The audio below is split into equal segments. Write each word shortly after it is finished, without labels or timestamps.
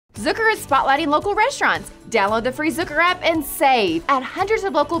Xooker is spotlighting local restaurants. Download the free Xooker app and save at hundreds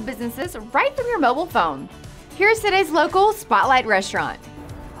of local businesses right from your mobile phone. Here's today's local Spotlight restaurant.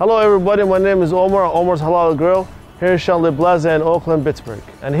 Hello everybody, my name is Omar, Omar's Halal Grill, here in Shanley Plaza in Oakland, Pittsburgh.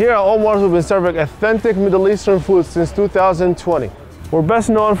 And here at Omar's we've been serving authentic Middle Eastern food since 2020. We're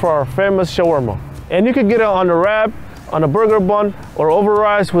best known for our famous shawarma. And you can get it on a wrap, on a burger bun, or over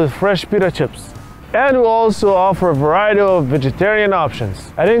rice with fresh pita chips. And we also offer a variety of vegetarian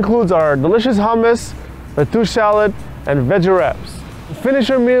options. It includes our delicious hummus, lettuce salad, and veggie wraps. Finish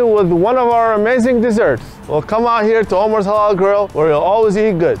your meal with one of our amazing desserts. Well, come out here to Omar's Halal Grill, where you'll always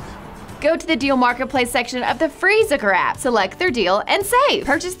eat good. Go to the Deal Marketplace section of the free Xooker app, select their deal, and save.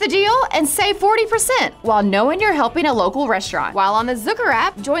 Purchase the deal and save 40% while knowing you're helping a local restaurant. While on the Xooker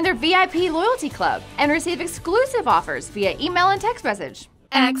app, join their VIP loyalty club and receive exclusive offers via email and text message.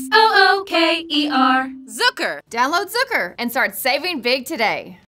 Xooker. Xooker. Download Xooker and start saving big today.